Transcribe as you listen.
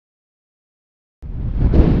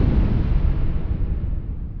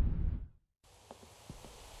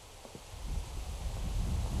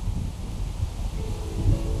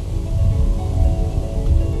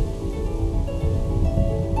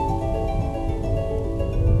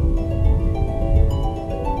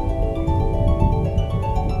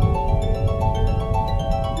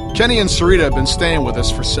Kenny and Sarita have been staying with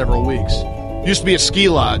us for several weeks. Used to be a ski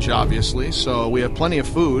lodge, obviously, so we have plenty of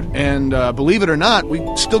food. And believe it or not, we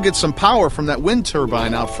still get some power from that wind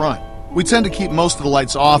turbine out front. We tend to keep most of the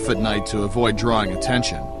lights off at night to avoid drawing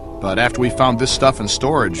attention. But after we found this stuff in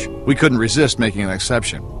storage, we couldn't resist making an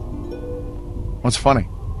exception. What's funny?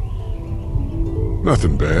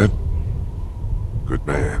 Nothing bad. Good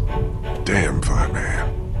man. Damn fine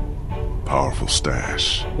man. Powerful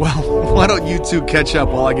stash. Well, why don't you two catch up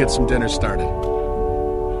while I get some dinner started?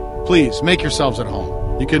 Please, make yourselves at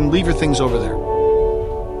home. You can leave your things over there.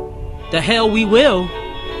 The hell we will.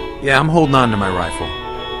 Yeah, I'm holding on to my rifle.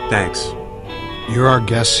 Thanks. You're our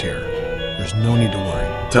guests here. There's no need to worry.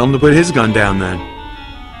 Tell him to put his gun down then.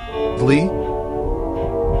 Lee?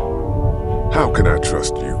 How can I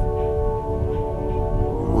trust you?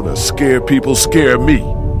 You wanna scare people, scare me.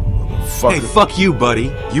 Motherfucker. Hey, fuck you,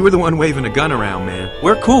 buddy. You were the one waving a gun around, man.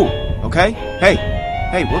 We're cool, okay? Hey,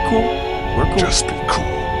 we're cool. We're cool. Just be cool.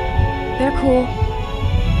 They're cool.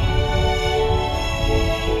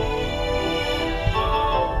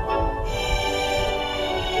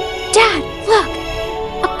 Dad, look!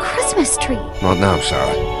 A Christmas tree! Not now,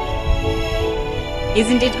 Sarah.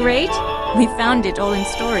 Isn't it great? We found it all in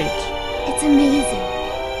storage. It's amazing.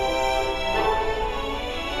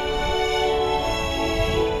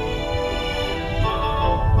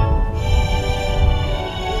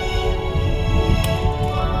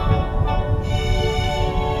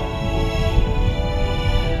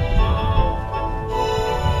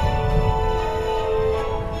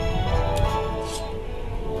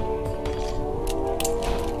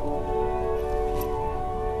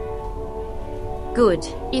 Good.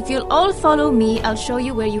 If you'll all follow me, I'll show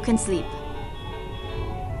you where you can sleep.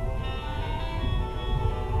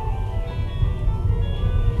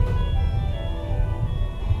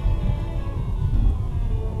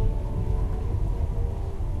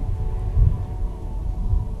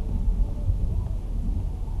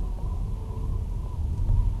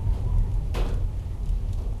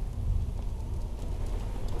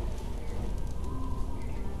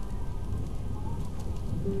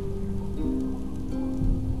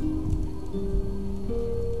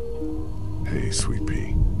 Hey, Sweet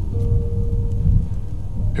Pea.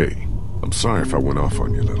 Hey, I'm sorry if I went off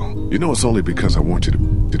on you, little. You know it's only because I want you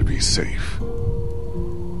to be safe.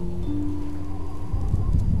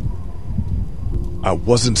 I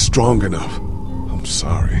wasn't strong enough. I'm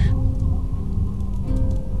sorry.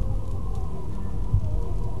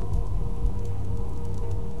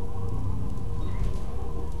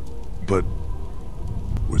 But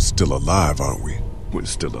we're still alive, aren't we? We're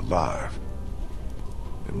still alive.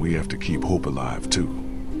 And we have to keep hope alive, too.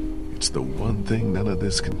 It's the one thing none of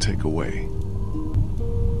this can take away.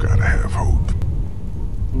 Gotta have hope.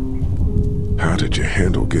 How did you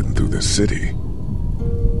handle getting through the city?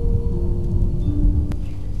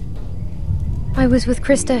 I was with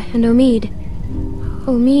Krista and Omid.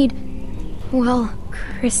 Well,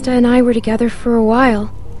 Krista and I were together for a while,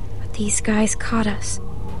 but these guys caught us.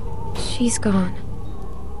 She's gone.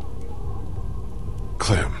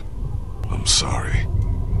 Clem, I'm sorry.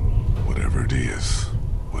 Whatever it is,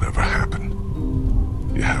 whatever happened,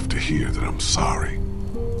 you have to hear that I'm sorry.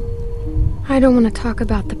 I don't want to talk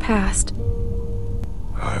about the past.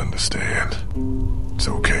 I understand. It's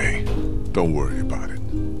okay. Don't worry about it.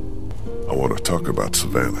 I want to talk about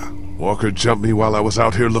Savannah. Walker jumped me while I was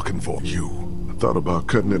out here looking for you. I thought about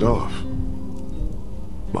cutting it off.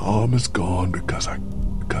 My arm is gone because I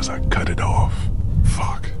cut it off.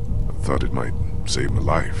 Fuck. I thought it might save my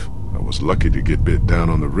life. I was lucky to get bit down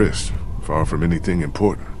on the wrist, far from anything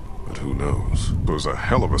important. But who knows? It was a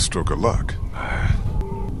hell of a stroke of luck.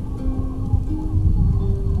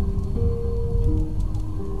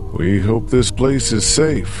 We hope this place is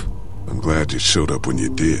safe. I'm glad you showed up when you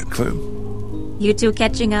did, Clem. You two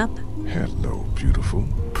catching up? Hello, beautiful.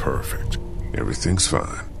 Perfect. Everything's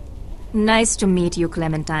fine. Nice to meet you,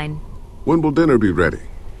 Clementine. When will dinner be ready?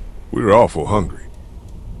 We're awful hungry.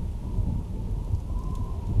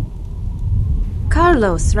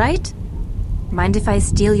 Carlos, right? Mind if I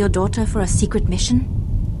steal your daughter for a secret mission?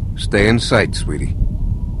 Stay in sight, sweetie.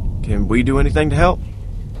 Can we do anything to help?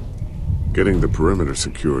 Getting the perimeter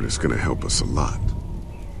secured is gonna help us a lot.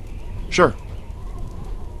 Sure.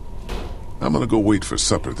 I'm gonna go wait for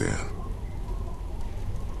supper then.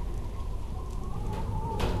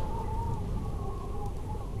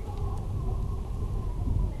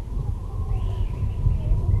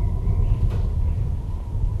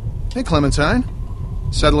 Hey, Clementine.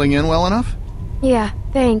 Settling in well enough? Yeah,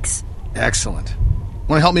 thanks. Excellent.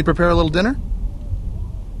 Want to help me prepare a little dinner?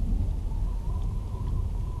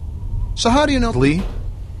 So how do you know Lee?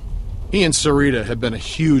 He and Sarita have been a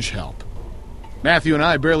huge help. Matthew and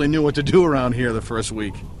I barely knew what to do around here the first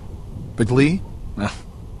week. But Lee? Well,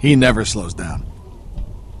 he never slows down.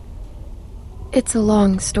 It's a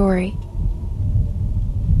long story.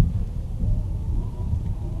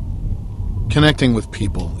 Connecting with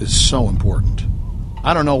people is so important.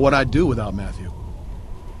 I don't know what I'd do without Matthew.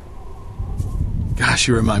 Gosh,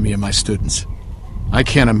 you remind me of my students. I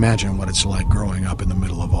can't imagine what it's like growing up in the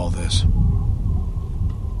middle of all this.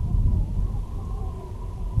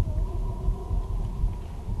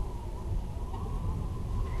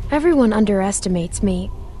 Everyone underestimates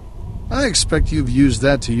me. I expect you've used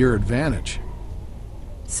that to your advantage.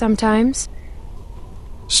 Sometimes.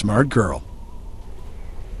 Smart girl.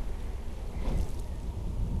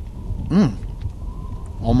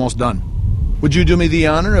 Almost done. Would you do me the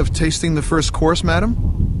honor of tasting the first course, madam?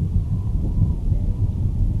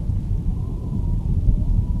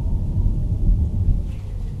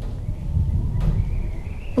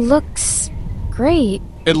 Looks great.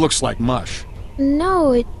 It looks like mush.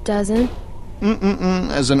 No, it doesn't.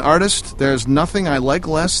 As an artist, there's nothing I like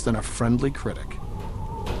less than a friendly critic.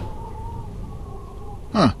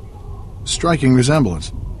 Huh. Striking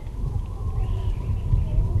resemblance.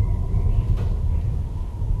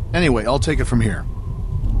 Anyway, I'll take it from here.